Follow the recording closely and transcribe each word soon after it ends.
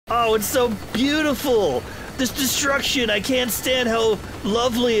Oh, it's so beautiful. This destruction, I can't stand how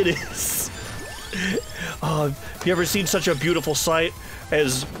lovely it is. Oh, have you ever seen such a beautiful sight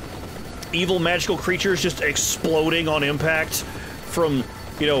as evil magical creatures just exploding on impact from,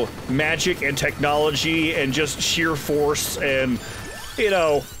 you know, magic and technology and just sheer force and, you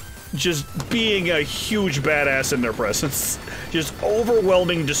know, just being a huge badass in their presence. Just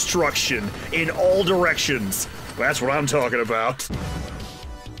overwhelming destruction in all directions. That's what I'm talking about.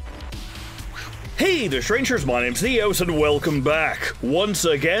 Hey there, strangers, my name's Neos, and welcome back, once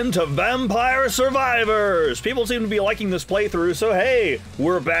again, to Vampire Survivors! People seem to be liking this playthrough, so hey,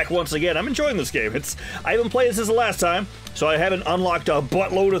 we're back once again. I'm enjoying this game. I haven't played it since the last time, so I haven't unlocked a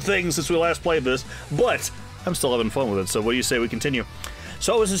buttload of things since we last played this, but I'm still having fun with it, so what do you say we continue?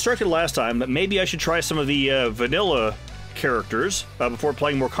 So I was instructed last time that maybe I should try some of the vanilla characters before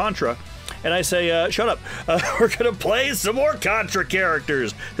playing more Contra. And I say, shut up. We're gonna play some more Contra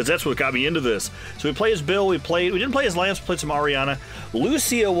characters, because that's what got me into this. So we play as Bill, we didn't play as Lance, we played some Ariana.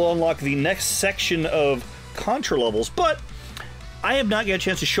 Lucia will unlock the next section of Contra levels, but I have not got a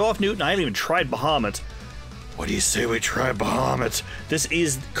chance to show off Newton. I haven't even tried Bahamut. What do you say we try Bahamut? This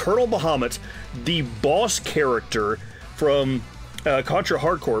is Colonel Bahamut, the boss character from Contra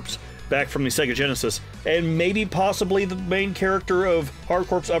Hard Corps, back from the Sega Genesis, and maybe possibly the main character of Hard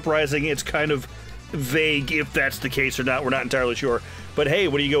Corps Uprising. It's kind of vague if that's the case or not. We're not entirely sure. But hey,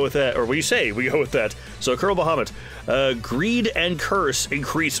 what do you go with that? Or what do you say we go with that? So Colonel Bahamut, greed and curse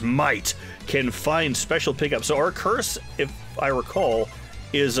increase might, can find special pickup. So our curse, if I recall,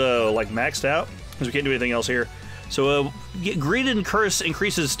 is like maxed out, because we can't do anything else here. So greed and curse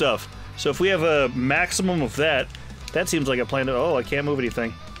increases stuff. So if we have a maximum of that, that seems like a plan to, oh, I can't move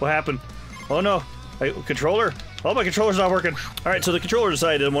anything. What happened? Oh no, controller? Oh, my controller's not working. All right, so the controller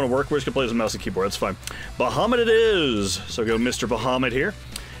decided it didn't want to work. We're just gonna play with a mouse and keyboard, that's fine. Bahamut it is. So go Mr. Bahamut here.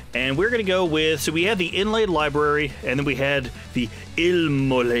 And we're gonna go with, so we had the inlaid library, and then we had the Il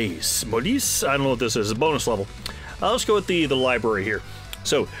Moles. Moles? I don't know what this is, a bonus level. Let's go with the library here.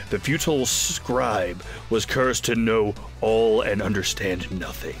 So, the futile scribe was cursed to know all and understand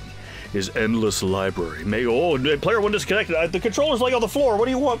nothing. His endless library may— oh, player one disconnected. The controller's laying on the floor. What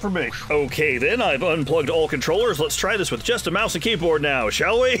do you want from me? Okay, then I've unplugged all controllers. Let's try this with just a mouse and keyboard now,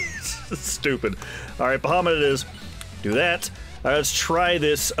 shall we? Stupid. All right, Bahamut it is. Do that. All right, let's try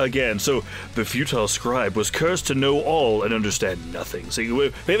this again. So, the futile scribe was cursed to know all and understand nothing. So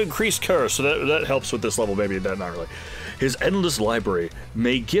we have increased curse, so that helps with this level, maybe not really. His endless library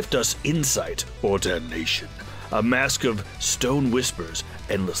may gift us insight or damnation. A mask of stone whispers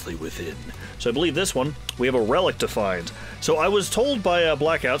endlessly within. So I believe this one, we have a relic to find. So I was told by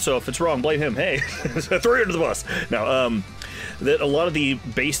Blackout, so if it's wrong, blame him. Hey, throw you under the bus. Now, that a lot of the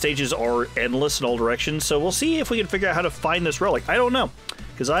base stages are endless in all directions, so we'll see if we can figure out how to find this relic. I don't know,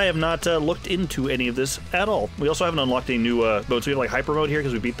 because I have not looked into any of this at all. We also haven't unlocked any new modes. We have like hyper mode here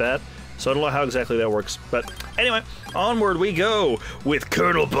because we beat that. So I don't know how exactly that works. But anyway, onward we go with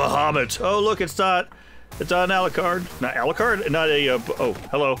Colonel Bahamut. Oh, look, it's not an Alucard. Not Alucard? Not a, oh,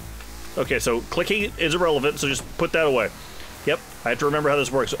 hello. Okay, so clicking is irrelevant, so just put that away. Yep, I have to remember how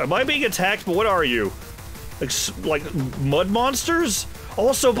this works. Am I being attacked? But what are you? Like mud monsters?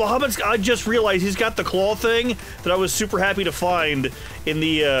 Also, Bahamut's— I just realized he's got the claw thing that I was super happy to find in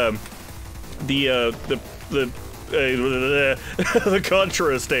the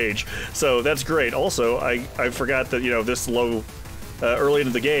Contra stage. So that's great. Also, I forgot that, you know, this low, early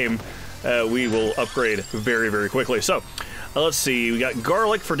into the game, we will upgrade very, very quickly. So, let's see. We got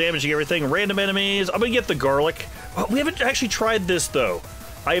garlic for damaging everything. Random enemies. I'm gonna get the garlic. We haven't actually tried this, though.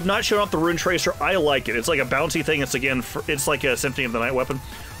 I have not shown off the Rune Tracer. I like it. It's like a bouncy thing. It's, again, it's like a Symphony of the Night weapon.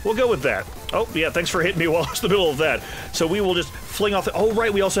 We'll go with that. Oh, yeah, thanks for hitting me while I was in the middle of that. So we will just fling off the— oh,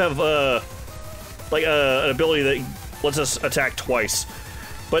 right, we also have, like, an ability that lets us attack twice.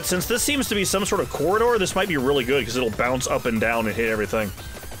 But since this seems to be some sort of corridor, this might be really good, because it'll bounce up and down and hit everything.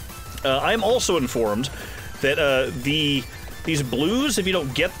 I'm also informed that these blues, if you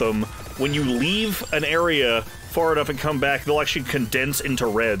don't get them, when you leave an area far enough and come back, they'll actually condense into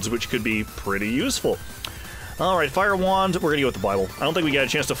reds, which could be pretty useful. Alright, Fire Wand, we're gonna go with the Bible. I don't think we got a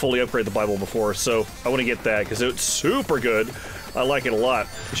chance to fully upgrade the Bible before, so I want to get that, because it's super good. I like it a lot.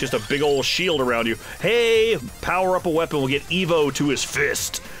 It's just a big old shield around you. Hey, power up a weapon, we'll get Evo to his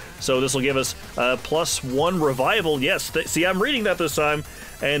fist. So this will give us +1 revival. Yes, see, I'm reading that this time.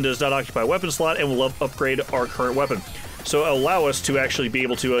 And does not occupy a weapon slot, and will upgrade our current weapon. So allow us to actually be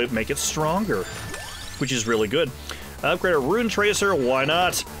able to make it stronger, which is really good. Upgrade a Rune Tracer, why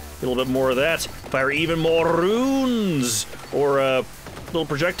not? A little bit more of that. Fire even more runes! Or little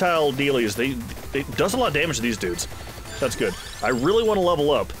projectile dealies. It does a lot of damage to these dudes. That's good. I really want to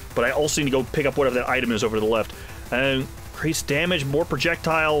level up, but I also need to go pick up whatever that item is over to the left. And increase damage, more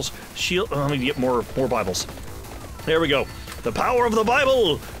projectiles, shield. Oh, let me get more Bibles. There we go. The power of the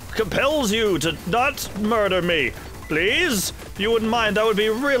Bible compels you to not murder me. Please? If you wouldn't mind, that would be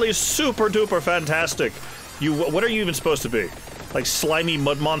really super duper fantastic. What are you even supposed to be? Like slimy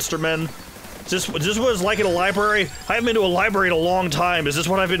mud monster men? Is this what it's like in a library? I haven't been to a library in a long time. Is this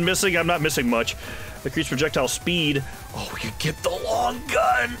what I've been missing? I'm not missing much. Increase projectile speed. Oh, you get the long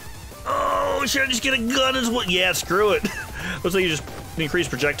gun. Oh, should I just get a gun as well? Yeah, screw it. Looks like you just increase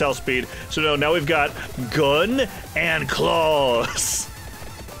projectile speed. So no, now we've got gun and claws.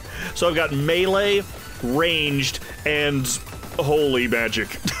 So I've got melee, ranged, and holy magic.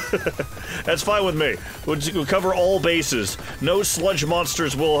 That's fine with me. We'll cover all bases. No sludge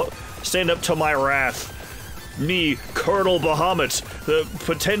monsters will stand up to my wrath. Me, Colonel Bahamut, the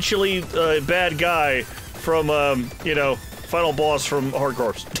potentially bad guy from, you know, final boss from Hard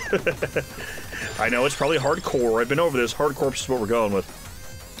Corps. I know, it's probably hardcore. I've been over this. Hard Corps is what we're going with.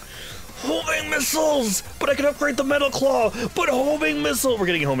 Homing missiles! But I can upgrade the metal claw! But homing missile! We're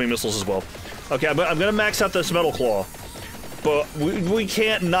getting homing missiles as well. Okay, I'm gonna max out this metal claw. But we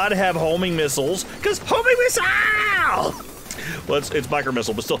can't not have homing missiles, because homing missile! Well, it's micro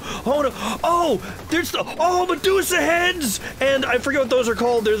missile, but still. Oh no! Oh, there's the Medusa heads, and I forget what those are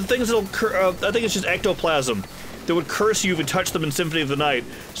called. They're the things that'll. I think it's just ectoplasm that would curse you if you touched them in Symphony of the Night,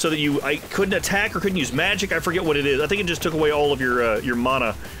 so that I couldn't attack or couldn't use magic. I forget what it is. I think it just took away all of your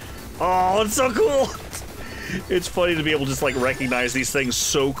mana. Oh, it's so cool! It's funny to be able to just like recognize these things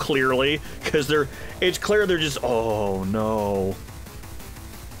so clearly, because it's clear they're just. Oh no!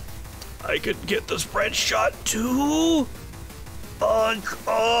 I could get the spread shot too.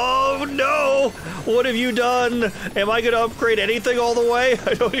 Oh no! What have you done? Am I gonna upgrade anything all the way?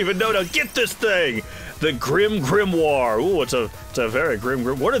 I don't even know. Now get this thing! The Grim Grimoire. Ooh, it's a very grim.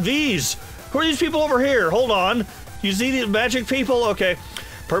 What are these? Who are these people over here? Hold on. You see these magic people? Okay.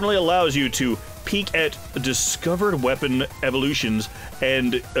 Permanently allows you to peek at discovered weapon evolutions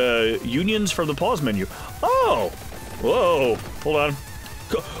and unions from the pause menu. Oh! Whoa! Hold on.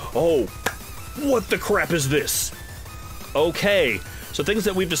 Oh! What the crap is this? Okay, so things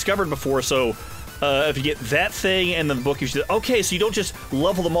that we've discovered before, so if you get that thing and then the book, you should. Okay, so you don't just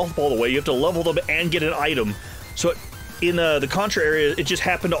level them off all the way, you have to level them and get an item. So in the Contra area, it just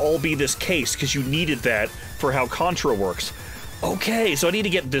happened to all be this case, because you needed that for how Contra works. Okay, so I need to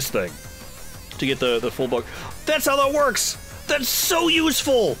get this thing to get the full book. That's how that works! That's so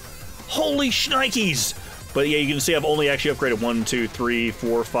useful! Holy shnikes! But yeah, you can see I've only actually upgraded 1, 2, 3,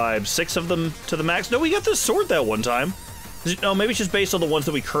 4, 5, 6 of them to the max. No, we got this sword that one time. No, maybe it's just based on the ones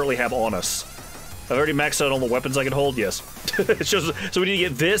that we currently have on us. I've already maxed out all the weapons I can hold, yes. It's just, so we need to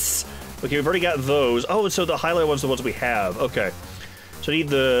get this. Okay, we've already got those. Oh, so the highlighted ones are the ones we have. Okay. So I need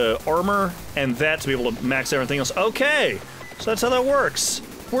the armor and that to be able to max everything else. Okay, so that's how that works.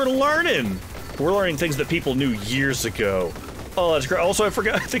 We're learning. We're learning things that people knew years ago. Oh, that's great. Also, I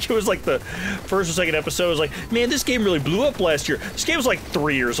forgot, I think it was like the first or second episode. I was like, man, this game really blew up last year. This game was like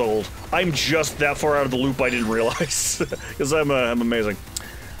 3 years old. I'm just that far out of the loop I didn't realize. Because I'm amazing.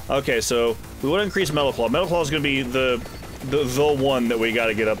 Okay, so we want to increase Metal Claw. Metal Claw is going to be the one that we got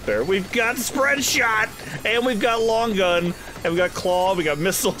to get up there. We've got Spread Shot, and we've got Long Gun, and we've got Claw, we got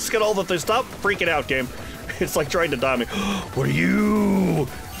Missiles, got all the things. Stop freaking out, game. It's like trying to die me. What are you?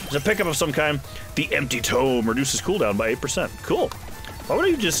 It's a pickup of some kind. The Empty Tome reduces cooldown by 8%. Cool. Why would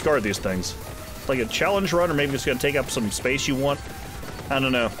you discard these things? Like a challenge run, or maybe it's going to take up some space you want? I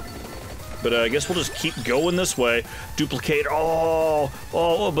don't know. But I guess we'll just keep going this way. Duplicate.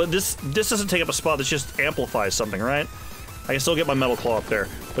 Oh, but this doesn't take up a spot. This just amplifies something, right? I can still get my Metal Claw up there.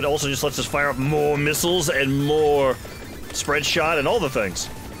 But it also just lets us fire up more missiles and more Spread Shot and all the things.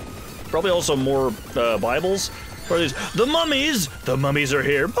 Probably also more Bibles. What are these? The mummies! The mummies are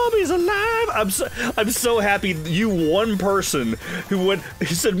here. Mummies alive! I'm so happy you one person who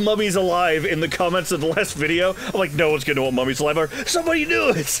said mummies alive in the comments of the last video. I'm like, no one's gonna know what mummies alive are. Somebody knew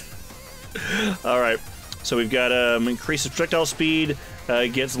it! Alright, so we've got increases projectile speed,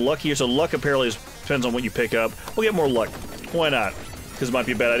 gets luckier, so luck apparently depends on what you pick up. We'll get more luck. Why not? Because it might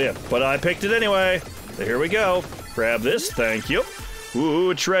be a bad idea. But I picked it anyway. So here we go. Grab this, thank you.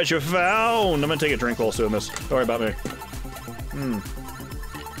 Ooh, treasure found! I'm gonna take a drink while doing this. Don't worry about me.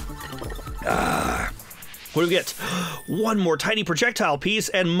 What do we get? One more tiny projectile piece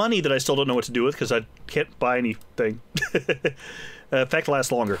and money that I still don't know what to do with because I can't buy anything. Effect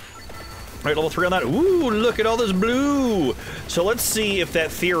lasts longer. Alright, level 3 on that. Ooh, look at all this blue! So let's see if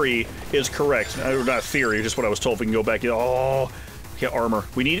that theory is correct. Not theory, just what I was told. We can go back. Oh, Yeah, armor.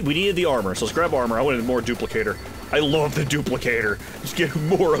 We needed the armor, so let's grab armor. I wanted more duplicator. I love the duplicator. Just get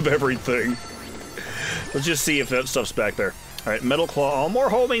more of everything. Let's just see if that stuff's back there. All right, metal claw. Oh, more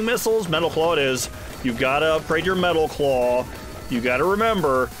homing missiles. Metal claw it is. You've got to upgrade your metal claw. You got to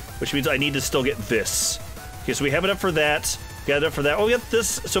remember, which means I need to still get this. Okay, so we have enough for that. Got enough for that. Oh, we got this.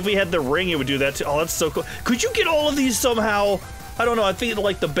 So if we had the ring, it would do that too. Oh, that's so cool. Could you get all of these somehow? I don't know. I think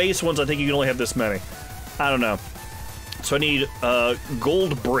like the base ones, I think you can only have this many. I don't know. So I need a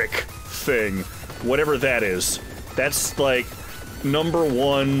gold brick thing, whatever that is. That's like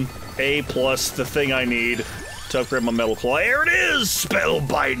 #1 A+, the thing I need to upgrade my metal claw. There it is!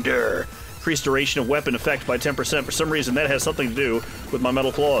 Spellbinder! Increased duration of weapon effect by 10%. For some reason, that has something to do with my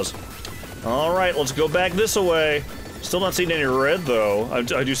metal claws. Alright, let's go back this way. Still not seeing any red, though.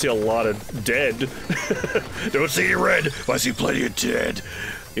 I do see a lot of dead. Don't see any red, I see plenty of dead.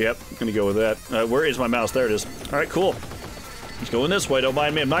 Yep, gonna go with that. Where is my mouse? There it is. Alright, cool. Let's go in this way, don't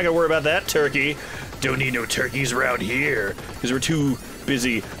mind me. I'm not gonna worry about that turkey. Don't need no turkeys around here, because we're too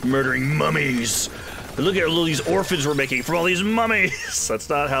busy murdering mummies. Look at all these orphans we're making from all these mummies. That's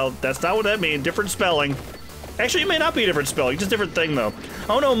not what that means. Different spelling. Actually, it may not be a different spelling, just different thing though.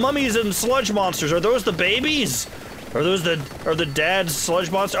 Oh no, mummies and sludge monsters. Are those the babies? Are the dad's sludge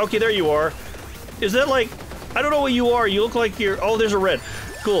monster? Okay, there you are. Is that like, I don't know what you are. You look like you're, oh, there's a red.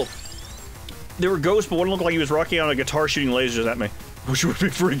 Cool. There were ghosts, but one looked like he was rocking on a guitar shooting lasers at me. Which would be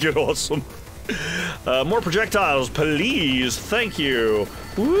freaking awesome. More projectiles, please. Thank you.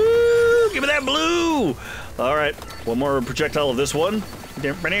 Woo! Give me that blue! Alright, one more projectile of this one.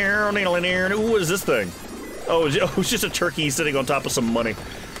 Ooh, what is this thing? Oh, it's just a turkey sitting on top of some money.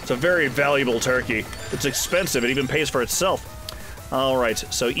 It's a very valuable turkey. It's expensive. It even pays for itself. Alright,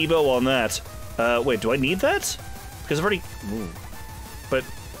 so Evo on that. Wait, do I need that? Because I've already... Ooh. But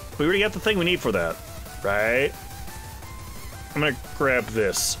we already got the thing we need for that. Right? I'm gonna grab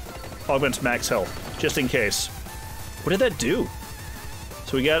this. Augments max health, just in case. What did that do?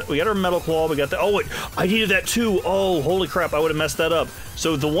 So we got our metal claw, we got the, oh wait, I needed that too. Oh, holy crap, I would have messed that up.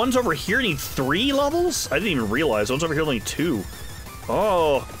 So the ones over here need 3 levels? I didn't even realize, the ones over here only need 2.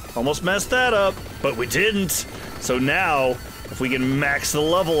 Oh, almost messed that up, but we didn't. So now, if we can max the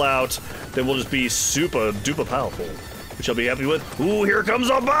level out, then we'll just be super duper powerful, which I'll be happy with. Ooh, here comes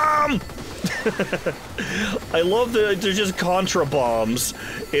a bomb! I love that there's just Contra bombs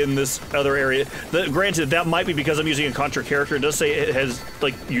in this other area. Granted, that might be because I'm using a Contra character. It does say it has,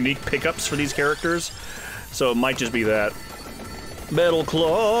 like, unique pickups for these characters. So it might just be that. Metal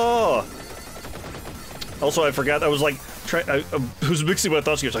Claw! Also, I forgot, I was like, I was mixing my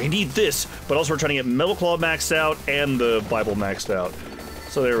thoughts here. So I need this, but also we're trying to get Metal Claw maxed out and the Bible maxed out.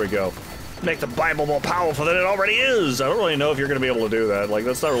 So there we go. Make the Bible more powerful than it already is. I don't really know if you're going to be able to do that. Like,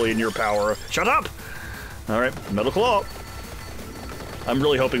 that's not really in your power. Shut up! Alright, Metal Claw. I'm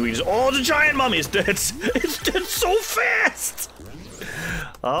really hoping we just... Oh, the giant mummy is dead! It's dead so fast!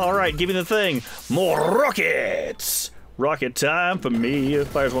 Alright, give me the thing. More rockets! Rocket time for me. It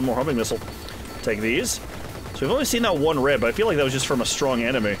fires one more homing missile. Take these. So we've only seen that one red, but I feel like that was just from a strong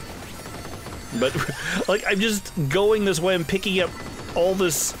enemy. But, like, I'm just going this way and picking up all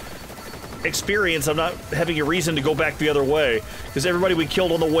this... experience. I'm not having a reason to go back the other way because everybody we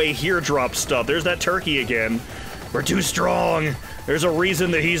killed on the way here dropped stuff. There's that turkey again. We're too strong. There's a reason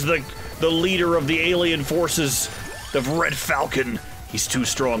that he's the leader of the alien forces, the Red Falcon. He's too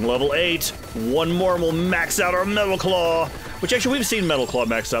strong. Level 8. One more and we'll max out our Metal Claw, which actually we've seen Metal Claw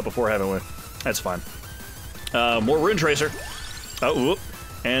maxed out before, haven't we? That's fine. More Rune Tracer. Oh, whoop.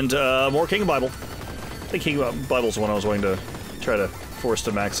 And more King Bible. I think King Bible's the one I was going to try to forced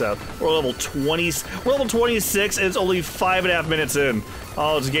to max out. We're level 20. We're level 26, and it's only 5.5 minutes in.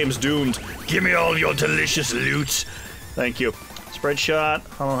 Oh, this game's doomed. Give me all your delicious loot. Thank you. Spread shot,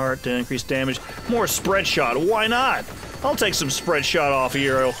 hollow heart to increase damage. More spread shot. Why not? I'll take some spread shot off of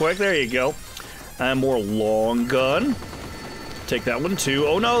here real quick. There you go. And more long gun. Take that one too.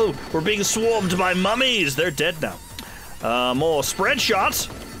 Oh no, we're being swarmed by mummies. They're dead now. More spread shots.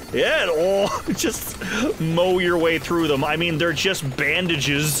 Yeah, just mow your way through them. I mean, they're just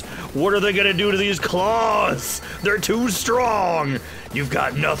bandages. What are they gonna do to these claws? They're too strong. You've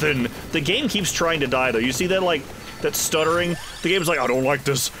got nothing. The game keeps trying to die, though. You see that, like, that stuttering? The game's like, I don't like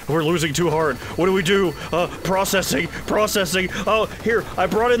this. We're losing too hard. What do we do? Processing. Oh, here, I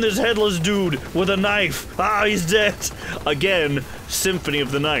brought in this headless dude with a knife. Ah, he's dead. Again, Symphony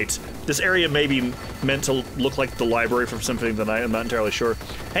of the Night. This area may be meant to look like the library from Symphony of the Night. I'm not entirely sure.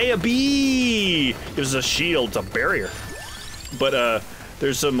 Hey, a bee! Gives us a shield. It's a barrier. But,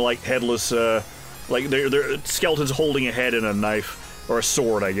 there's some, like, headless, like, they're skeletons holding a head and a knife. Or a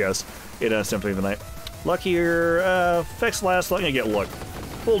sword, I guess, in Symphony of the Night. Luckier, effects last long. I get luck.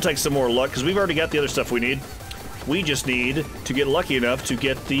 We'll take some more luck, because we've already got the other stuff we need. We just need to get lucky enough to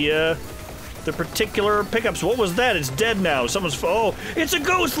get the particular pickups. What was that? It's dead now. Someone's... Oh, it's a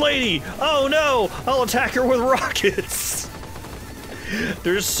ghost lady! Oh no! I'll attack her with rockets!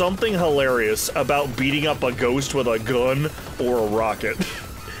 There's something hilarious about beating up a ghost with a gun or a rocket.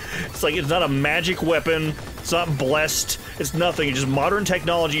 It's like, it's not a magic weapon, it's not blessed, it's nothing. It's just modern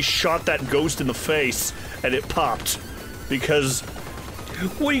technology shot that ghost in the face, and it popped. Because,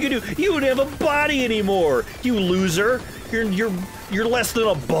 what are you gonna do? You don't have a body anymore, you loser! You're less than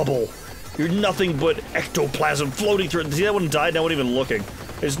a bubble. You're nothing but ectoplasm floating through. See, that one died, now I wasn't even looking.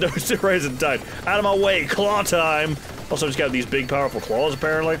 There's no surprise it died. Out of my way, claw time! Also, just got these big, powerful claws,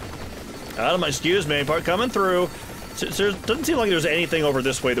 apparently. Out of my, excuse me, part coming through. There doesn't seem like there's anything over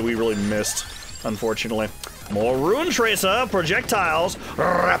this way that we really missed, unfortunately. More rune tracer, projectiles,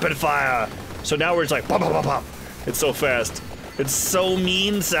 rapid fire. So now we're just like, pop, pop, pop, pop. It's so fast. It's so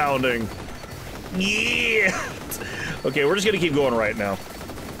mean sounding. Yeah! Okay, we're just gonna keep going right now.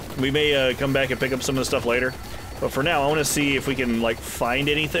 We may come back and pick up some of the stuff later. But for now, I want to see if we can, like, find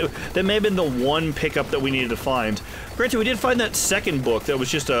anything. That may have been the one pickup that we needed to find. Granted, we did find that second book that was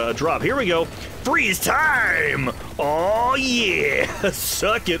just a drop. Here we go. Freeze time! Oh, yeah!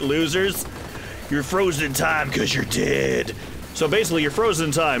 Suck it, losers. You're frozen in time because you're dead. So basically, you're frozen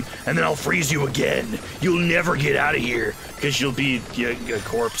in time, and then I'll freeze you again. You'll never get out of here because you'll be a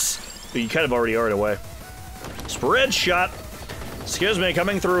corpse. But you kind of already are in a way. Spread shot. Excuse me,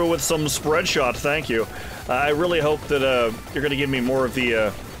 coming through with some spread shot. Thank you. I really hope that you're going to give me more of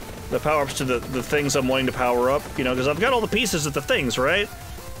the power-ups to the things I'm wanting to power up, you know, because I've got all the pieces of the things, right?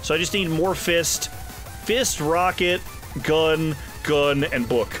 So I just need more fist, rocket, gun, and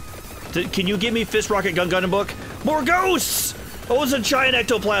book. Can you give me fist, rocket, gun, and book? More ghosts! Oh, it's a giant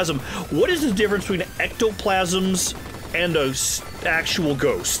ectoplasm. What is the difference between ectoplasms and a actual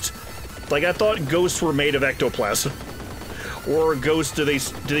ghost? Like, I thought ghosts were made of ectoplasm. Or ghosts, do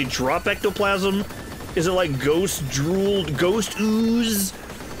they drop ectoplasm? Is it like ghost drooled, ghost ooze?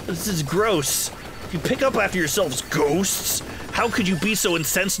 This is gross. You pick up after yourselves, ghosts? How could you be so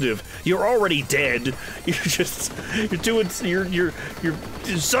insensitive? You're already dead. You're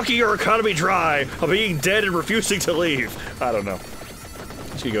sucking your economy dry of being dead and refusing to leave. I don't know.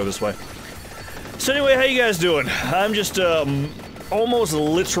 Let's go this way. So anyway, how you guys doing? I'm just almost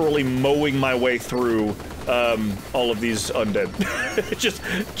literally mowing my way through all of these undead. Just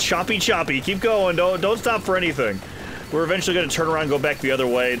choppy. Keep going. Don't stop for anything. We're eventually going to turn around and go back the other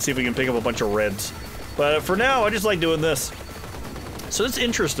way and see if we can pick up a bunch of reds. But for now, I just like doing this. So it's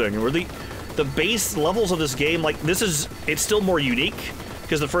interesting. Where the base levels of this game, like, it's still more unique,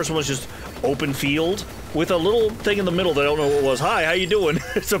 because the first one was just open field with a little thing in the middle that I don't know what it was. Hi, how you doing?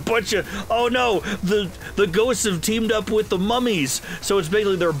 It's a bunch of, oh no, the ghosts have teamed up with the mummies. So it's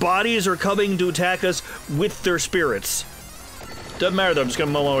basically their bodies are coming to attack us with their spirits. Doesn't matter though, I'm just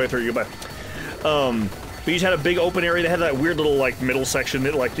gonna mow my way through. Goodbye. We just had a big open area that had that weird little, like, middle section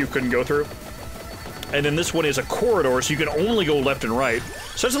that, like, you couldn't go through. And then this one is a corridor, so you can only go left and right.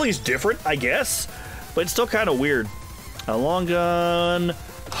 So it's at least different, I guess. But it's still kind of weird. A long gun,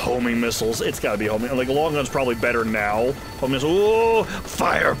 homing missiles. It's gotta be homing. Like, a long gun's probably better now. Homing missiles. Oh,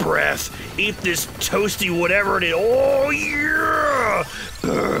 fire breath. Eat this toasty whatever it is. Oh, yeah!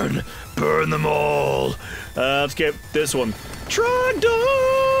 Burn them all. Let's get this one. Trogdor!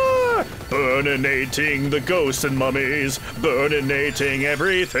 Burninating the ghosts and mummies. Burninating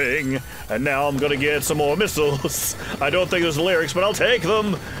everything. And now I'm gonna get some more missiles. I don't think there's lyrics, but I'll take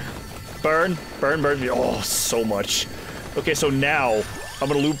them. Burn. Oh, so much. Okay, so now I'm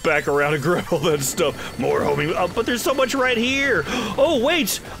gonna loop back around and grab all that stuff. More homing. But there's so much right here. Oh,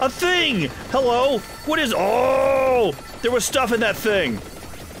 wait! A thing! Hello? What is... Oh! There was stuff in that thing.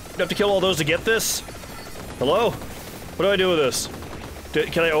 You have to kill all those to get this? Hello? What do I do with this?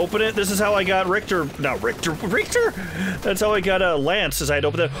 Can I open it? This is how I got Richter? Not Richter. Richter? That's how I got Lance, is I had to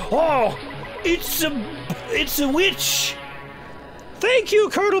open that. Oh! It's a witch! Thank you,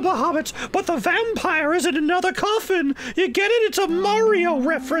 Colonel Bahamut, but the vampire is in another coffin! You get it? It's a Mario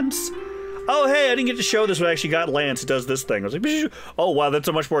reference! Oh, hey, I didn't get to show this when I actually got Lance. It does this thing. I was like, oh, wow, that's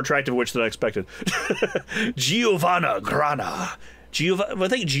a much more attractive witch than I expected. Giovanna Grana. I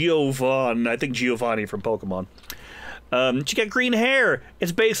think Giovanni from Pokemon. She got green hair.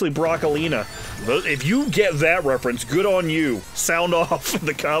 It's basically Broccolina. If you get that reference, good on you. Sound off in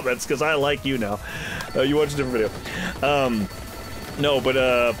the comments, because I like you now. You watched a different video. No, but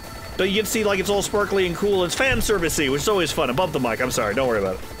you can see, like, it's all sparkly and cool. It's fan servicey, which is always fun. I bumped the mic. I'm sorry. Don't worry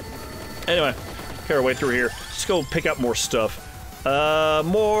about it. Anyway, carry our way through here. Let's go pick up more stuff.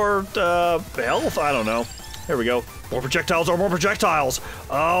 More, health? I don't know. There we go. More projectiles or more projectiles!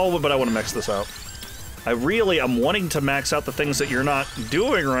 Oh, but I want to max this out. I'm wanting to max out the things that you're not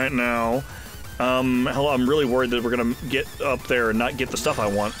doing right now. Hell, I'm really worried that we're gonna get up there and not get the stuff I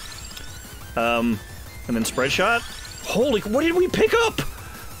want. And then spread shot? Holy, what did we pick up?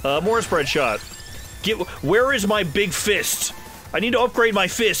 More spread shot. Where is my big fist? I need to upgrade my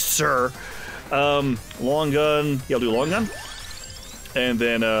fist, sir. Long gun. Yeah, I'll do long gun. And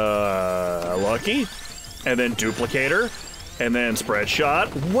then, lucky. And then duplicator. And then spread shot.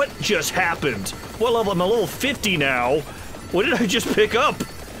 What just happened? What level? I'm a level 50 now. What did I just pick up?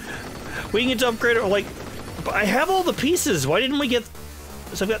 We can get to upgrade it, like... I have all the pieces. Why didn't we get...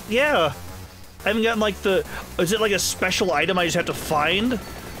 So I've got... Yeah. I haven't gotten, like, the... Is it, like, a special item I just have to find?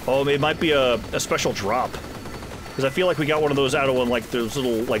 Oh, it might be a special drop. Because I feel like we got one of those out of one, like, those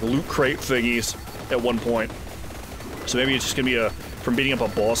little, like, loot crate thingies at one point. So maybe it's just gonna be from beating up a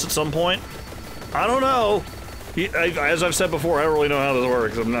boss at some point? I don't know. As I've said before, I don't really know how this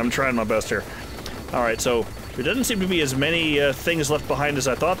works. I'm trying my best here. Alright, so there doesn't seem to be as many things left behind as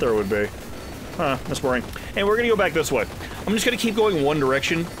I thought there would be. Huh, that's boring. And we're gonna go back this way. I'm just gonna keep going one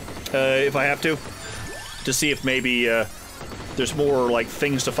direction, if I have to see if maybe there's more like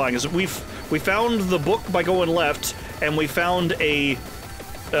things to find. Because we found the book by going left, and we found a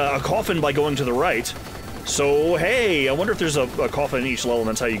coffin by going to the right. So hey, I wonder if there's a coffin in each level, and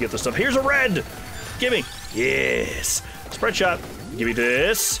that's how you get the stuff. Here's a red. Gimme. Yes. Spread shot. Give me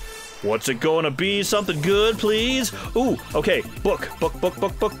this. What's it gonna be? Something good, please? Ooh, okay. Book. Book.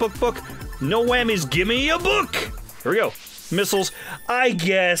 No whammies. Gimme a book. Here we go. Missiles. I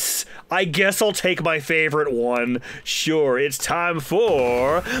guess I'll take my favorite one. Sure, it's time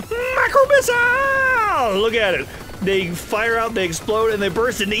for Micro Missile! Look at it. They fire out, they explode, and they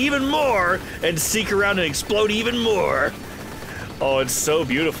burst into even more, and seek around and explode even more. Oh, it's so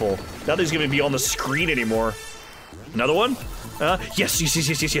beautiful. Nothing's gonna be on the screen anymore. Another one? Yes.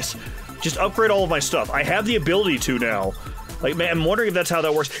 Just upgrade all of my stuff. I have the ability to now. Like, man, I'm wondering if that's how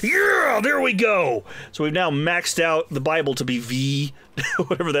that works. Yeah, there we go! So we've now maxed out the Bible to be V,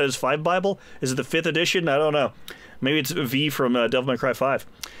 whatever that is, 5 Bible? Is it the 5th edition? I don't know. Maybe it's V from Devil May Cry 5.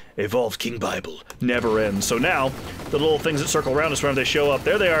 Evolve King Bible. Never ends. So now, the little things that circle around us whenever they show up,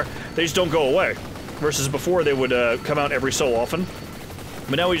 there they are. They just don't go away. Versus before, they would come out every so often.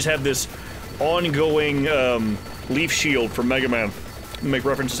 But now we just have this ongoing leaf shield from Mega Man. Make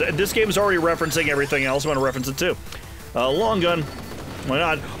references. This game is already referencing everything else. I want to reference it too. Long gun. Why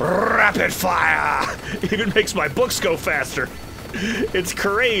not? Rapid fire! Even makes my books go faster. It's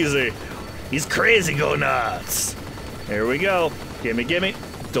crazy. He's crazy, go nuts. Here we go. Gimme.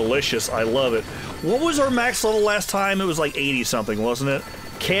 Delicious. I love it. What was our max level last time? It was like 80 something, wasn't it?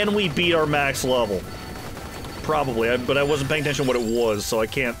 Can we beat our max level? Probably, but I wasn't paying attention to what it was, so I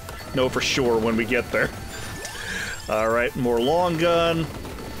can't know for sure when we get there. Alright, more long gun.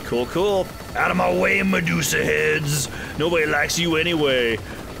 Cool. Out of my way, Medusa heads! Nobody likes you anyway.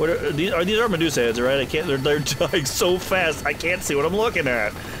 What are these? These are Medusa heads, right? I can't. They're dying so fast. I can't see what I'm looking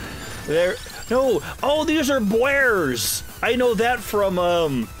at. No. Oh, these are Boers. I know that from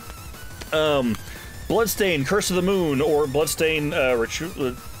Bloodstain, Curse of the Moon, or Bloodstain,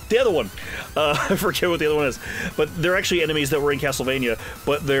 the other one. I forget what the other one is. But they're actually enemies that were in Castlevania,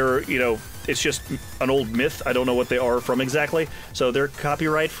 but they're, you know, it's just an old myth. I don't know what they are from exactly, so they're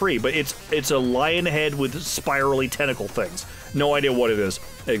copyright free. But it's a lion head with spirally tentacle things. No idea what it is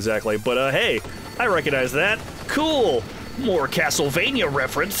exactly, but hey, I recognize that. Cool. More Castlevania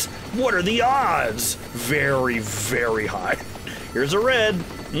reference. What are the odds? Very, very high. Here's a red.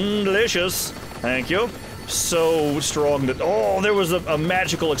 Delicious. Thank you. So strong that... Oh, there was a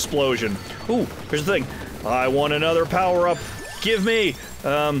magical explosion. Ooh, here's the thing. I want another power-up. Give me...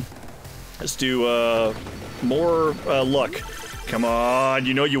 let's do, more, luck. Come on,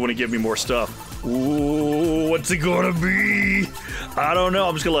 you know you want to give me more stuff. Ooh, what's it gonna be? I don't know.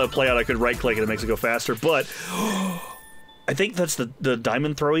 I'm just gonna let it play out. I could right-click and it makes it go faster, but... I think that's the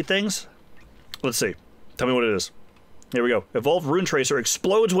diamond throwy things. Let's see. Tell me what it is. Here we go. Evolved Rune Tracer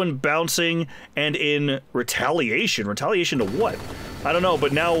explodes when bouncing and in retaliation. Retaliation to what? I don't know,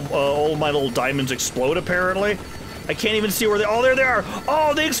 but now all my little diamonds explode apparently. I can't even see where they... Oh, there they are!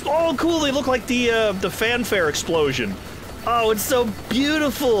 Oh, they explode! Oh, cool! They look like the fanfare explosion. Oh, it's so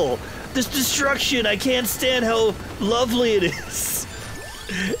beautiful! This destruction! I can't stand how lovely it is.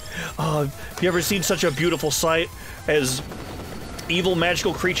 Have you ever seen such a beautiful sight as evil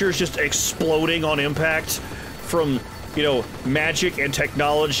magical creatures just exploding on impact from, you know, magic and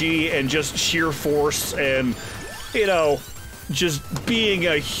technology and just sheer force and, you know, just being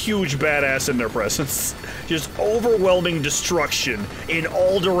a huge badass in their presence. Just overwhelming destruction in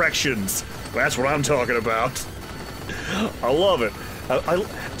all directions. That's what I'm talking about. I love it.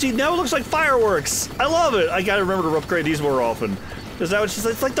 See, now it looks like fireworks. I love it. I gotta remember to upgrade these more often. Because now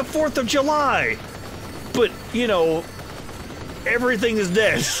it's like the 4th of July. But, you know, everything is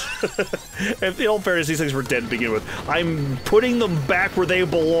dead. In all fairness, these things were dead to begin with. I'm putting them back where they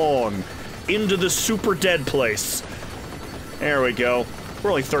belong. Into the super dead place. There we go.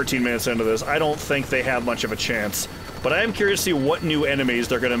 We're only 13 minutes into this. I don't think they have much of a chance. But I am curious to see what new enemies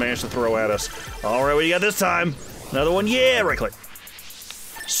they're going to manage to throw at us. Alright, what do you got this time? Another one? Yeah, right click.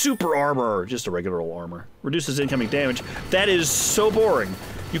 Super armor. Just a regular old armor. Reduces incoming damage. That is so boring.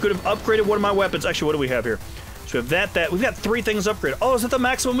 You could have upgraded one of my weapons. Actually, what do we have here? So we have that. We've got 3 things upgraded. Oh, is that the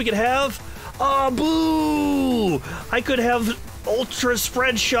maximum we could have? Oh, boo! I could have ultra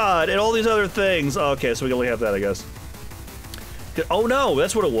spread shot and all these other things. Oh, okay, so we can only have that, I guess. Oh no,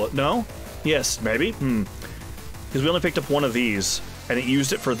 that's what it was. No? Yes, maybe? Because we only picked up one of these, and it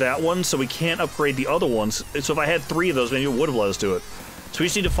used it for that one, so we can't upgrade the other ones. So if I had 3 of those, maybe it would have let us do it. So we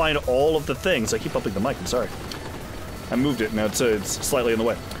just need to find all of the things. I keep upping the mic, I'm sorry. I moved it, now it's slightly in the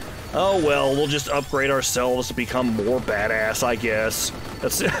way. Oh well, we'll just upgrade ourselves to become more badass, I guess.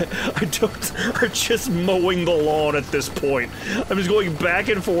 That's I'm just mowing the lawn at this point. I'm just going back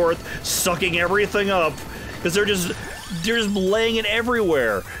and forth, sucking everything up, because they're just laying it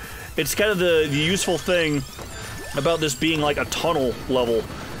everywhere. It's kind of the useful thing about this being like a tunnel level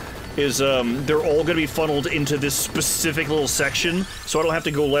is they're all going to be funneled into this specific little section, so I don't have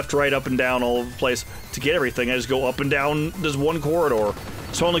to go left, right, up, and down all over the place to get everything. I just go up and down this one corridor.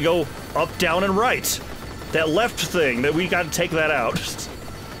 So I only go up, down, and right. That left thing, that we got to take that out.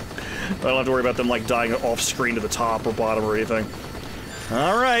 I don't have to worry about them like dying off screen to the top or bottom or anything.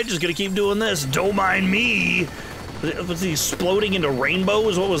 Alright, just gonna keep doing this. Don't mind me. Was he exploding into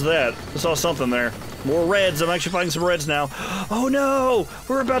rainbows? What was that? I saw something there. More reds. I'm actually finding some reds now. Oh no!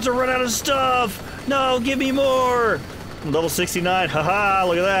 We're about to run out of stuff! No, give me more! Level 69. Haha,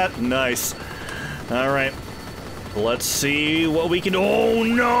 look at that. Nice. Alright. Let's see what we can. Oh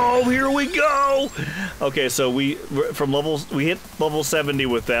no! Here we go! Okay, so we hit level 70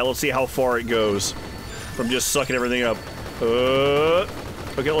 with that. Let's see how far it goes from just sucking everything up.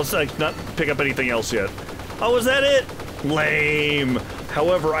 Okay, let's not pick up anything else yet. Oh, is that it? Lame.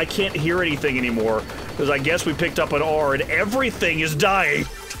 However, I can't hear anything anymore because I guess we picked up an R and everything is dying.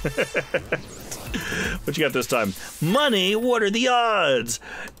 What you got this time? Money? What are the odds?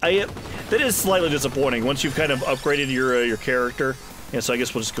 That is slightly disappointing once you've kind of upgraded your character. Yeah, so I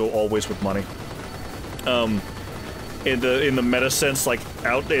guess we'll just go always with money. In the meta sense, like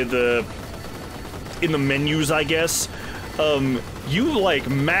out in the menus, I guess. You like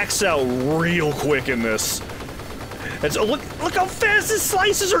max out real quick in this. And so look how fast his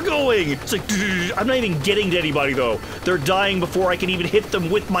slices are going! It's like, I'm not even getting to anybody though. They're dying before I can even hit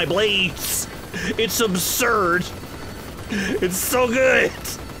them with my blades. It's absurd. It's so good.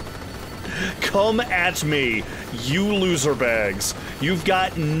 Come at me, you loser bags. You've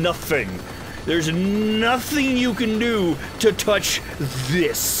got nothing. There's nothing you can do to touch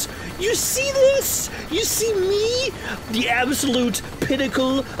this. You see this? You see me? The absolute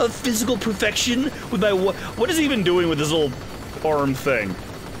pinnacle of physical perfection with my what is he even doing with this little arm thing?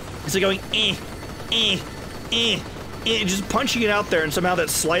 It's like going just punching it out there, and somehow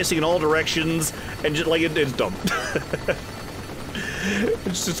that's slicing in all directions, and just like it's dumb.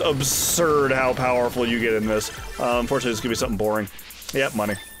 It's just absurd how powerful you get in this. Unfortunately, it's gonna be something boring. Yep,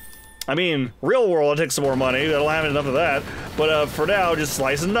 money. I mean, real world, I'll take some more money. I don't have enough of that. But for now, just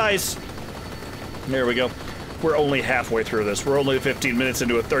slice and dice. There we go. We're only halfway through this. We're only 15 minutes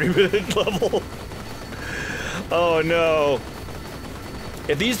into a 30-minute level. Oh no.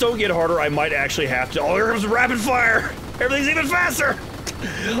 If these don't get harder, I might actually have to. Oh, here comes rapid fire! Everything's even faster!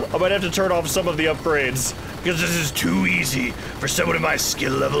 I might have to turn off some of the upgrades because this is too easy for someone of my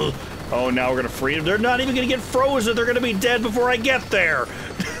skill level. Oh, now we're gonna free them. They're not even gonna get frozen. They're gonna be dead before I get there.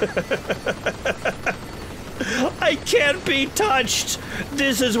 I can't be touched.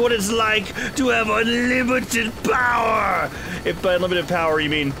 This is what it's like to have unlimited power. If by unlimited power you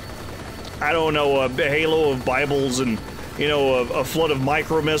mean, I don't know, a halo of Bibles and, you know, a flood of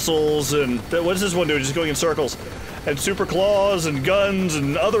micro missiles and what does this one do? Just going in circles. And super claws and guns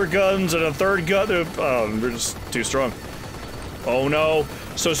and other guns and a third gun. We're just too strong. Oh no.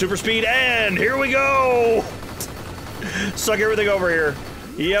 So super speed and here we go. Suck everything over here.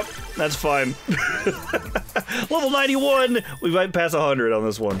 Yep, that's fine. Level 91. We might pass 100 on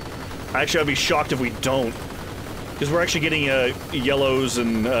this one. Actually, I'd be shocked if we don't. Because we're actually getting yellows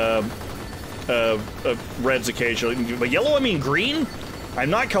and reds occasionally. But yellow, I mean green? I'm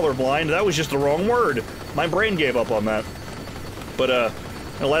not colorblind. That was just the wrong word. My brain gave up on that. But,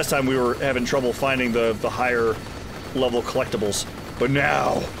 the last time we were having trouble finding the higher level collectibles. But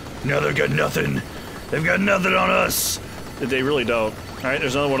now they've got nothing. They've got nothing on us. They really don't. Alright,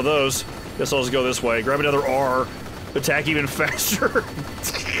 there's another one of those. Guess I'll just go this way. Grab another R. Attack even faster.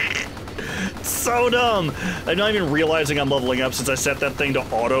 So dumb. I'm not even realizing I'm leveling up since I set that thing to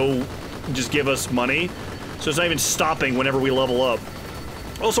auto just give us money. So it's not even stopping whenever we level up.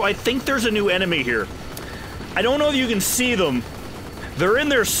 Also, I think there's a new enemy here. I don't know if you can see them. They're in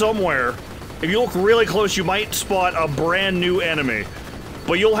there somewhere. If you look really close, you might spot a brand new enemy.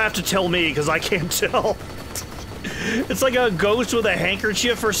 But you'll have to tell me, because I can't tell. It's like a ghost with a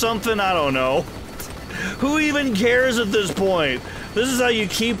handkerchief or something, I don't know. Who even cares at this point? This is how you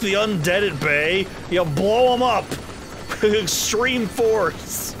keep the undead at bay. You blow them up. Extreme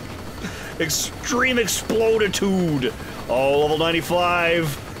force. Extreme exploditude. Oh, level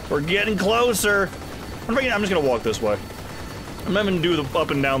 95. We're getting closer. I'm just gonna walk this way. I'm not gonna do the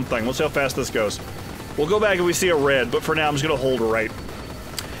up and down thing. Let's see how fast this goes. We'll go back if we see a red, but for now I'm just gonna hold right.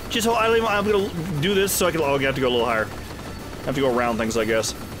 Just hold, I'm gonna do this so I can. Oh, I have to go a little higher. I have to go around things, I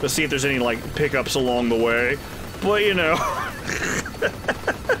guess. Let's see if there's any like pickups along the way. But you know,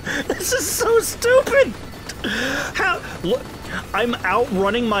 this is so stupid. How? Look, I'm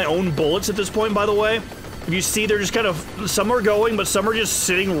outrunning my own bullets at this point. By the way, if you see, they're just kind of some are going, but some are just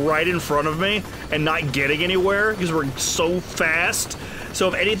sitting right in front of me and not getting anywhere because we're so fast. So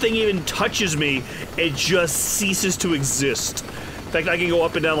if anything even touches me, it just ceases to exist. In fact, I can go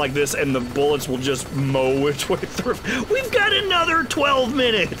up and down like this, and the bullets will just mow its way through. We've got another 12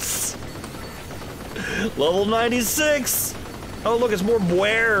 minutes! Level 96! Oh, look, it's more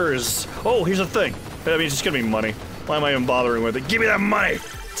wares. Oh, here's the thing. I mean, it's just gonna be money. Why am I even bothering with it? Give me that money!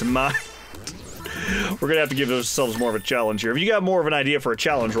 It's mine. We're gonna have to give ourselves more of a challenge here. If you got more of an idea for a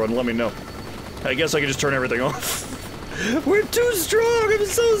challenge run, let me know. I guess I could just turn everything off. We're too strong, I'm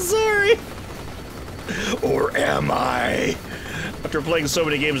so sorry! Or am I? After playing so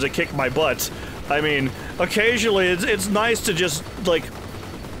many games that kick my butt, I mean, occasionally it's nice to just, like,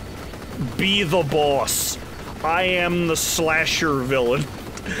 be the boss. I am the slasher villain.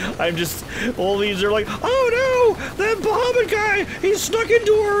 I'm just, all these are like, oh no, that Bahamut guy, he's snuck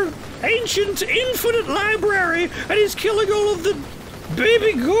into our ancient infinite library, and he's killing all of the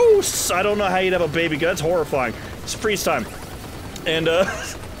baby ghosts. I don't know how you'd have a baby ghost, that's horrifying. It's freeze time. And,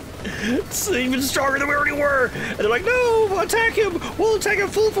 it's even stronger than we already were. And they're like, no, attack him. We'll attack him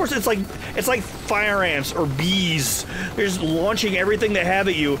full force. It's like fire ants or bees. They're just launching everything they have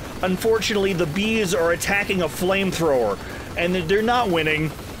at you. Unfortunately, the bees are attacking a flamethrower. And they're not winning.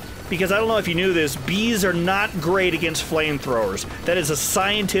 Because I don't know if you knew this, bees are not great against flamethrowers. That is a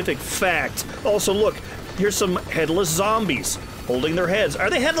scientific fact. Also, look, here's some headless zombies holding their heads. Are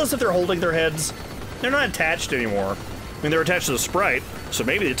they headless if they're holding their heads? They're not attached anymore. I mean, they're attached to the sprite, so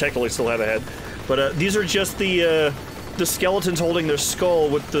maybe they technically still have a head. But these are just the skeletons holding their skull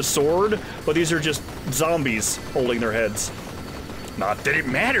with the sword, but these are just zombies holding their heads. Not that it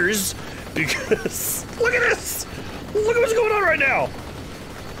matters, because look at this! Look at what's going on right now!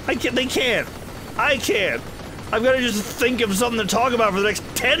 They can't. I can't. I've got to just think of something to talk about for the next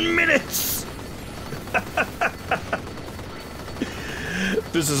 10 minutes!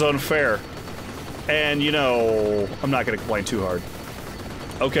 This is unfair. And, you know, I'm not going to complain too hard.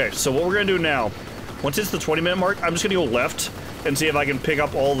 Okay, so what we're going to do now, once it's the 20-minute mark, I'm just going to go left and see if I can pick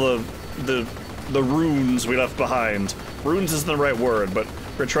up all the runes we left behind. Runes isn't the right word, but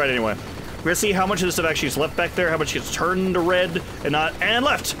we're going to try it anyway. We're going to see how much of this stuff actually is left back there, how much gets turned into red and not, and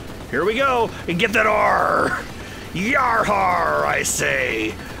left. Here we go, and get that R. Yarhar, I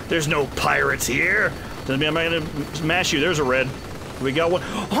say. There's no pirates here. Doesn't mean I'm not going to smash you. There's a red. We got one.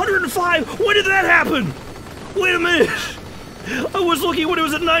 105! When did that happen? Wait a minute! I was looking when it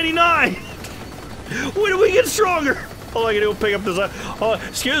was at 99! When did we get stronger? All I can do is pick up this. Oh,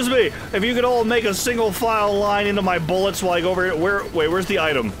 excuse me. If you could all make a single file line into my bullets while I go over here. Wait, where's the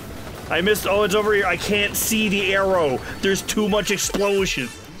item? I missed. Oh, it's over here. I can't see the arrow. There's too much explosion.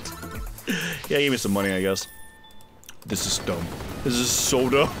 Yeah, give me some money, I guess. This is dumb. This is so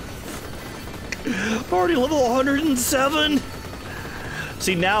dumb. Already level 107?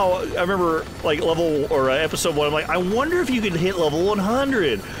 See, now, I remember, like, level, or episode 1, I'm like, I wonder if you could hit level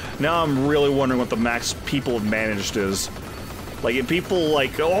 100. Now I'm really wondering what the max people have managed is. Like, if people,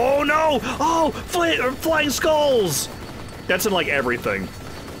 like, oh no! Oh! Flying skulls! That's in, like, everything.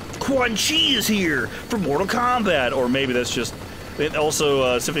 Quan Chi is here for Mortal Kombat! Or maybe that's just,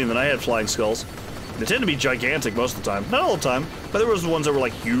 also, Symphony of the Night had flying skulls. They tend to be gigantic most of the time. Not all the time, but there was ones that were,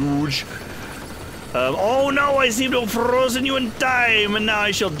 like, huge. Oh no, I seem to have frozen you in time, and now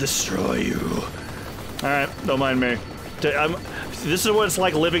I shall destroy you. Alright, don't mind me. This is what it's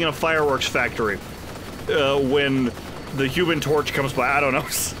like living in a fireworks factory. When the Human Torch comes by, I don't know.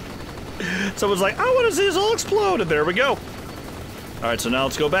 Someone's like, I want to see this all explode, and there we go. Alright, so now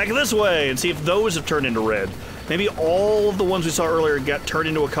let's go back this way and see if those have turned into red. Maybe all of the ones we saw earlier got turned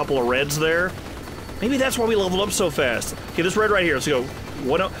into a couple of reds there. Maybe that's why we leveled up so fast. Okay, this red right here, let's go.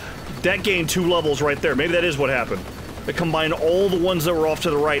 That gained 2 levels right there. Maybe that is what happened. It combined all the ones that were off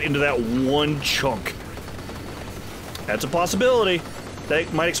to the right into that one chunk. That's a possibility.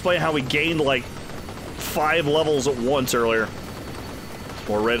 That might explain how we gained, like, 5 levels at once earlier.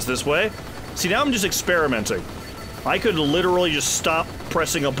 More reds this way. See, now I'm just experimenting. I could literally just stop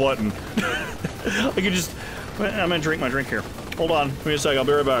pressing a button. I could just... I'm gonna drink my drink here. Hold on. Give me a sec. I'll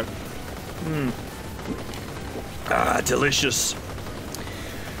be right back. Ah, delicious.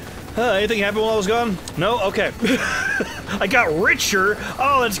 Anything happened while I was gone? No? Okay. I got richer?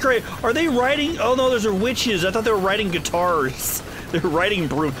 Oh, that's great. Are they riding? Oh no, those are witches. I thought they were riding guitars. They're riding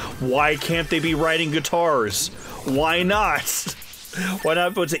broom. Why can't they be riding guitars? Why not? Why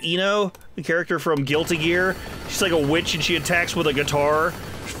not? What's it, Eno? The character from Guilty Gear? She's like a witch and she attacks with a guitar.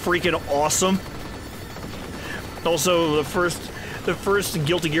 Freaking awesome. Also, the first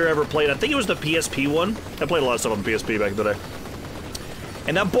Guilty Gear I ever played, I think it was the PSP one. I played a lot of stuff on the PSP back in the day.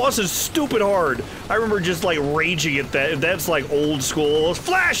 And that boss is stupid hard. I remember just like raging at that. That's like old school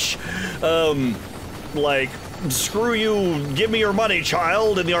Flash! Like, screw you, give me your money,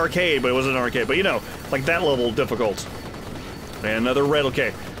 child, in the arcade. But it wasn't an arcade, but you know, like that level difficult. And another red,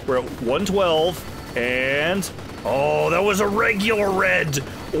 okay. We're at 112, and... oh, that was a regular red!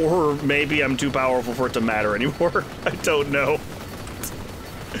 Or maybe I'm too powerful for it to matter anymore. I don't know.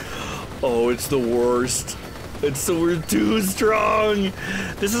 Oh, it's the worst. We're too strong.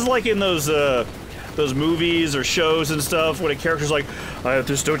 This is like in those movies or shows and stuff when a character's like,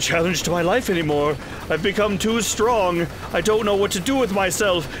 there's no challenge to my life anymore. I've become too strong. I don't know what to do with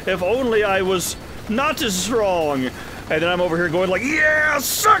myself. If only I was not as strong. And then I'm over here going like, yeah,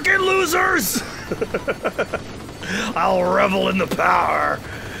 suck it, losers! I'll revel in the power.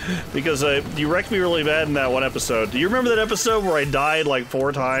 Because you wrecked me really bad in that one episode. Do you remember that episode where I died like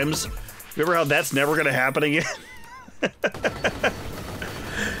 4 times? Remember how that's never gonna happen again? At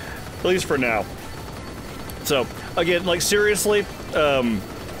least for now. So, again, like seriously,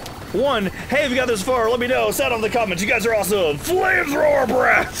 one, hey, if you got this far, let me know. Sound in the comments. You guys are awesome. Flamethrower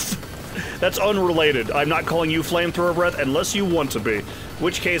breath! That's unrelated. I'm not calling you flamethrower breath unless you want to be. In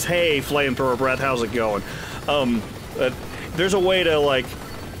which case, hey, flamethrower breath, how's it going? There's a way to, like,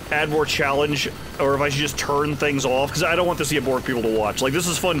 add more challenge, or if I should just turn things off, because I don't want this to get bored people to watch. Like, this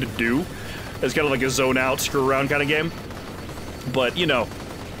is fun to do. It's kind of like a zone-out, screw-around kind of game. But, you know,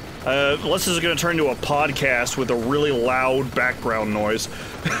 unless this is going to turn into a podcast with a really loud background noise,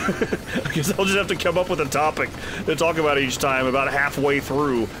 I guess I'll just have to come up with a topic to talk about each time about halfway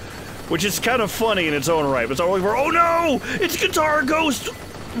through, which is kind of funny in its own right. But it's always for, oh no! It's Guitar Ghost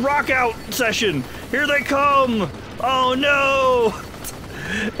Rock Out session! Here they come! Oh no!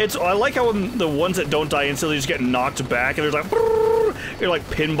 I like how the ones that don't die instantly just get knocked back, and there's like, you're like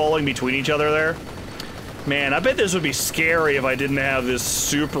pinballing between each other there. Man, I bet this would be scary if I didn't have this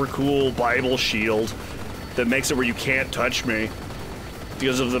super cool Bible shield that makes it where you can't touch me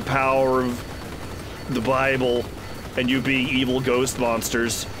because of the power of the Bible and you being evil ghost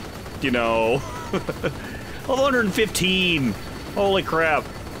monsters. You know. 115! Holy crap.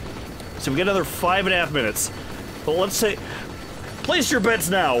 So we get another 5.5 minutes. But let's say... place your bets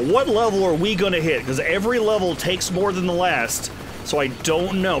now. What level are we gonna hit? Because every level takes more than the last, so I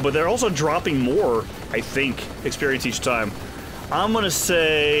don't know. But they're also dropping more, I think, experience each time. I'm gonna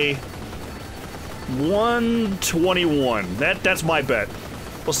say 121. That's my bet.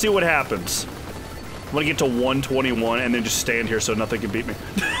 We'll see what happens. I'm gonna get to 121 and then just stand here so nothing can beat me.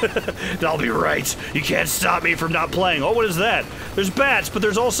 I'll be right. You can't stop me from not playing. Oh, what is that? There's bats, but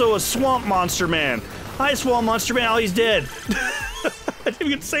there's also a swamp monster man. Hi, swamp monster man. Oh, he's dead. I didn't even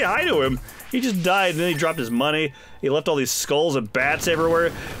get to say hi to him. He just died, and then he dropped his money. He left all these skulls and bats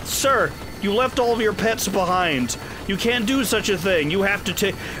everywhere. Sir, you left all of your pets behind. You can't do such a thing. You have to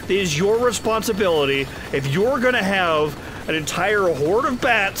take... it is your responsibility. If you're gonna have an entire horde of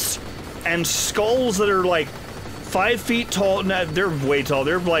bats and skulls that are like 5 feet tall... no, they're way tall.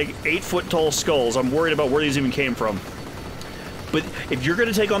 They're like 8 foot tall skulls. I'm worried about where these even came from. But if you're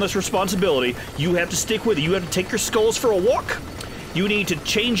gonna take on this responsibility, you have to stick with it. You have to take your skulls for a walk. You need to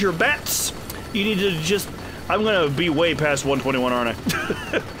change your bats. You need to just... I'm gonna be way past 121, aren't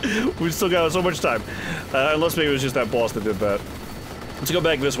I? We've still got so much time. Unless maybe it was just that boss that did that. Let's go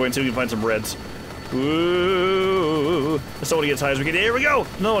back this way and see if we can find some reds. Ooh. That's not as high as we can. Here we go.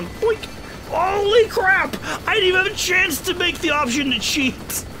 No one. Boink. Holy crap! I didn't even have a chance to make the option to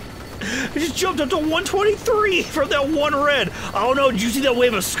cheat. I just jumped up to 123 from that one red. Oh no, did you see that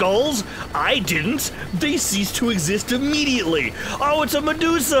wave of skulls? I didn't. They ceased to exist immediately. Oh, it's a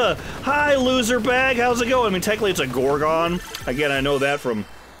Medusa. Hi, loser bag. How's it going? I mean, technically it's a Gorgon. Again, I know that from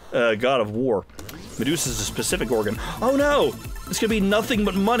God of War. Medusa's a specific organ. Oh no! It's gonna be nothing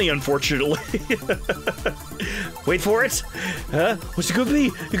but money, unfortunately. Wait for it. Huh? What's it gonna be?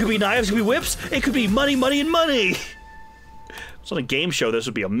 It could be knives, it could be whips, it could be money, money, and money. It's on a game show, this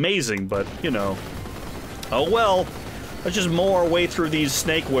would be amazing, but, you know. Oh well. Let's just mow our way through these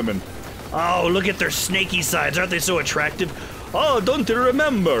snake women. Oh, look at their snaky sides. Aren't they so attractive? Oh, don't you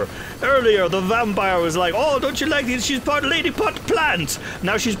remember? Earlier, the vampire was like, oh, don't you like this? She's part lady, part plant.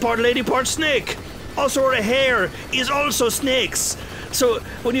 Now she's part lady, part snake. Also, her hair is also snakes. So,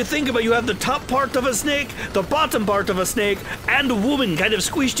 when you think about it, you have the top part of a snake, the bottom part of a snake, and a woman kind of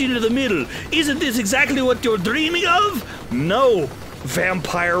squished into the middle. Isn't this exactly what you're dreaming of? No,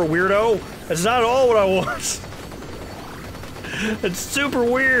 vampire weirdo. That's not all what I want. It's super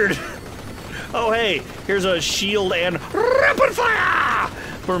weird. Oh, hey, here's a shield and rapid fire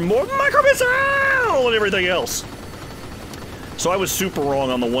for more micro missile and everything else. So I was super wrong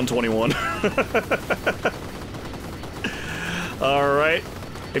on the 121. Alright.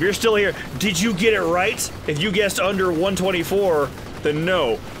 If you're still here, did you get it right? If you guessed under 124, then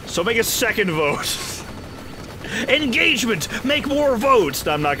no. So make a second vote. Engagement! Make more votes!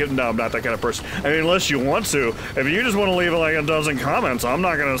 No, I'm not that kind of person. I mean, unless you want to. If you just want to leave like a dozen comments, I'm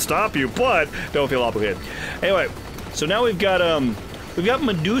not gonna stop you, but don't feel obligated. Anyway, so now we've got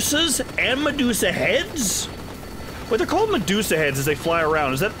Medusas and Medusa heads? Wait, they're called Medusa heads as they fly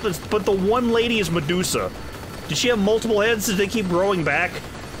around. Is that but the one lady is Medusa. Did she have multiple heads? Did they keep growing back?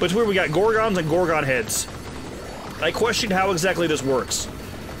 But it's weird, we got Gorgons and Gorgon heads. I question how exactly this works.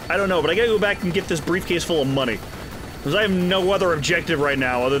 I don't know, but I gotta go back and get this briefcase full of money. Because I have no other objective right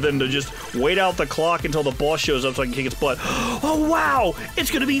now other than to just wait out the clock until the boss shows up so I can kick its butt. Oh wow!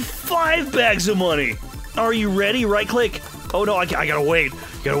 It's gonna be 5 bags of money! Are you ready? Right click. Oh no, I gotta wait.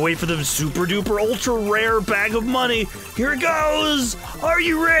 Gotta wait for the super duper ultra rare bag of money. Here it goes! Are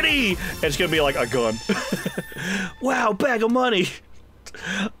you ready? And it's gonna be like a gun. Wow, bag of money.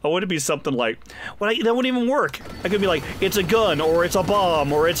 I want it to be something like, well, that wouldn't even work. I could be like, it's a gun, or it's a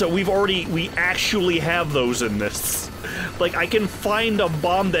bomb, or it's a, we actually have those in this. Like, I can find a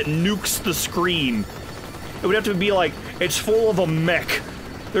bomb that nukes the screen. It would have to be like, it's full of a mech.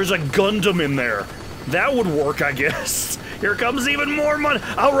 There's a Gundam in there. That would work, I guess. Here comes even more money.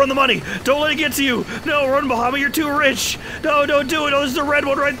 Outrun the money. Don't let it get to you. No, run, Bahamut, you're too rich. No, don't do it. Oh, there's the red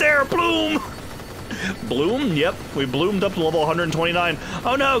one right there. Bloom. Bloom? Yep, we bloomed up to level 129.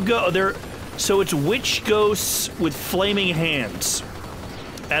 Oh no, go there. So it's witch ghosts with flaming hands.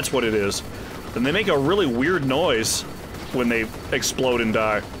 That's what it is. And they make a really weird noise when they explode and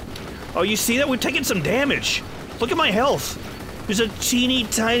die. Oh, you see that? We've taken some damage. Look at my health. There's a teeny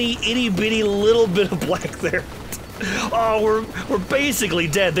tiny itty bitty little bit of black there. Oh, we're basically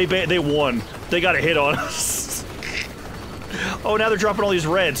dead. They won. They got a hit on us. Oh, now they're dropping all these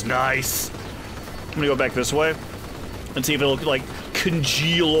reds. Nice. I'm gonna go back this way and see if it'll, like,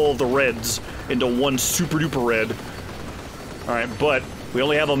 congeal all the reds into one super duper red. Alright, but we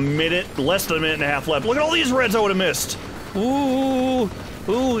only have a minute, less than a minute and a half left. Look at all these reds I would have missed. Ooh,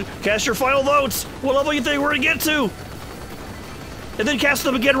 ooh, cast your final votes. What level you think we're gonna get to? And then cast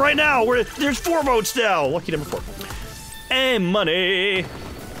them again right now. There's 4 votes now. Lucky number 4. Hey, money.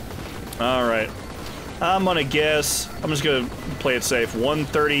 Alright. I'm gonna guess, I'm just gonna play it safe.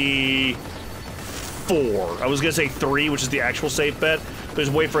 134. I was gonna say 3, which is the actual safe bet, but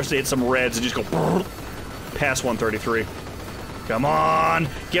just wait for us to hit some reds and just go past 133. Come on,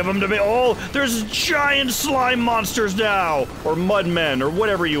 give them to me. Oh, there's giant slime monsters now, or mudmen, or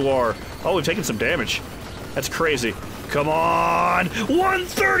whatever you are. Oh, we've taken some damage. That's crazy. Come on,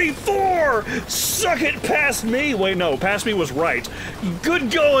 134. Suck it past me. Wait, no, past me was right.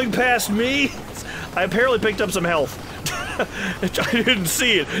 Good going past me. I apparently picked up some health. I didn't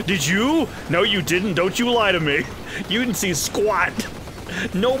see it. Did you? No, you didn't. Don't you lie to me. You didn't see squat.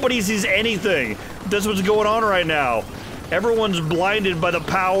 Nobody sees anything. That's what's going on right now. Everyone's blinded by the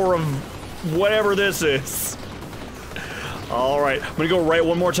power of whatever this is. Alright, I'm gonna go right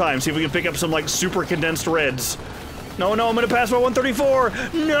one more time, see if we can pick up some, like, super condensed reds. No, I'm gonna pass by 134.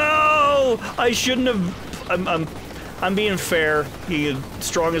 No! I shouldn't have. I'm being fair, as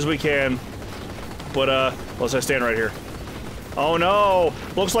strong as we can. But, let's stand right here. Oh no!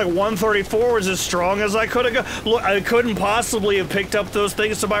 Looks like 134 was as strong as I could have got. Look, I couldn't possibly have picked up those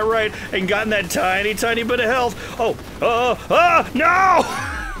things to my right and gotten that tiny, tiny bit of health. Oh,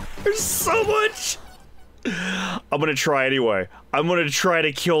 no! There's so much! I'm gonna try anyway. I'm gonna try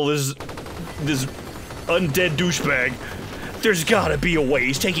to kill this undead douchebag. There's gotta be a way.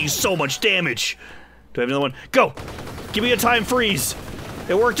 He's taking so much damage. Do I have another one? Go! Give me a time freeze!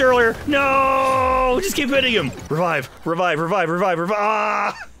 It worked earlier. No! Just keep hitting him. Revive, revive, revive, revive, revive.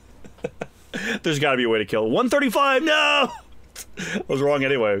 Ah! There's got to be a way to kill. 135. No! I was wrong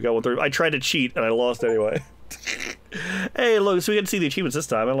anyway. We got 130. I tried to cheat and I lost anyway. Hey, look, so we get to see the achievements this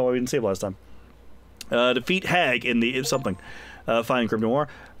time. I don't know why we didn't see it last time. Defeat Hag in the something. Find Grim Noir.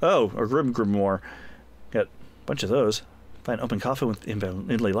 Oh, or Grim Noir. Got a bunch of those. Find open coffin with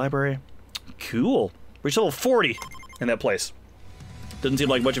Italy Library. Cool. Reach level 40 in that place. Doesn't seem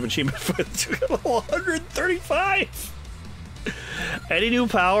like much of an achievement for level 135. Any new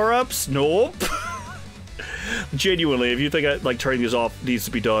power-ups? Nope. Genuinely, if you think like turning these off needs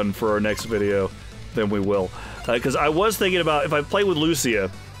to be done for our next video, then we will. Because I was thinking about if I play with Lucia,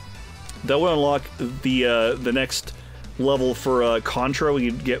 that would unlock the next level for Contra.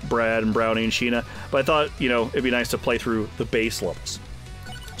 We could get Brad and Brownie and Sheena. But I thought, you know, it'd be nice to play through the base levels.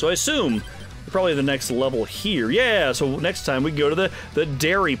 So I assume probably the next level here. Yeah, so next time we go to the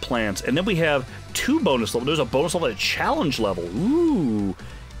dairy plants, and then we have 2 bonus levels. There's a bonus level and a challenge level. Ooh,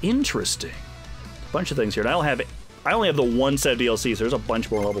 interesting. Bunch of things here. And I only have the 1 set of DLC, so there's a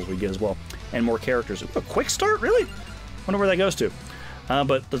bunch more levels we get as well, and more characters. Ooh, a quick start, really? Wonder where that goes to.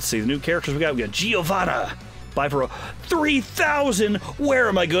 But let's see the new characters we got. We got Giovanna. Buy for 3,000. Where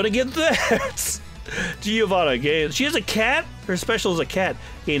am I gonna get that? Giovanna gains. She has a cat. Her special is a cat.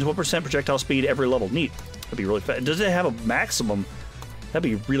 Gains 1% projectile speed every level. Neat. That'd be really fast. Does it have a maximum? That'd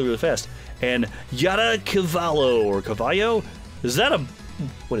be really, really fast. And Yada Cavallo or Cavallo? Is that a?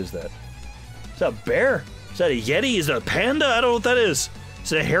 What is that? Is that a bear? Is that a yeti? Is that a panda? I don't know what that is.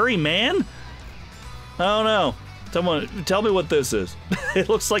 Is it a hairy man? I don't know. Someone tell me what this is. It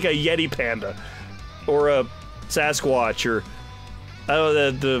looks like a yeti panda, or a Sasquatch, or I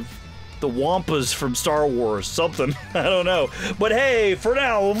don't know the Wampas from Star Wars, something. I don't know. But hey, for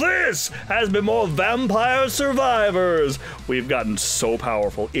now, this has been more Vampire Survivors. We've gotten so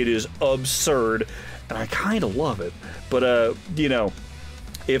powerful. It is absurd, and I kind of love it. But, you know,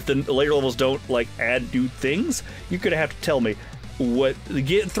 if the later levels don't, like, add new things, you're gonna have to tell me what...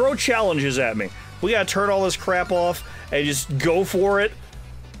 throw challenges at me. We gotta turn all this crap off and just go for it.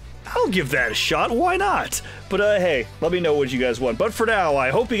 I'll give that a shot, why not? But hey, let me know what you guys want. But for now, I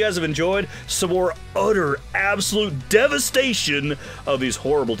hope you guys have enjoyed some more utter, absolute devastation of these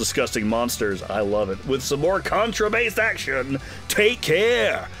horrible, disgusting monsters. I love it. With some more Contra-based action. Take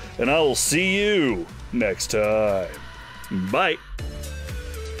care, and I will see you next time. Bye.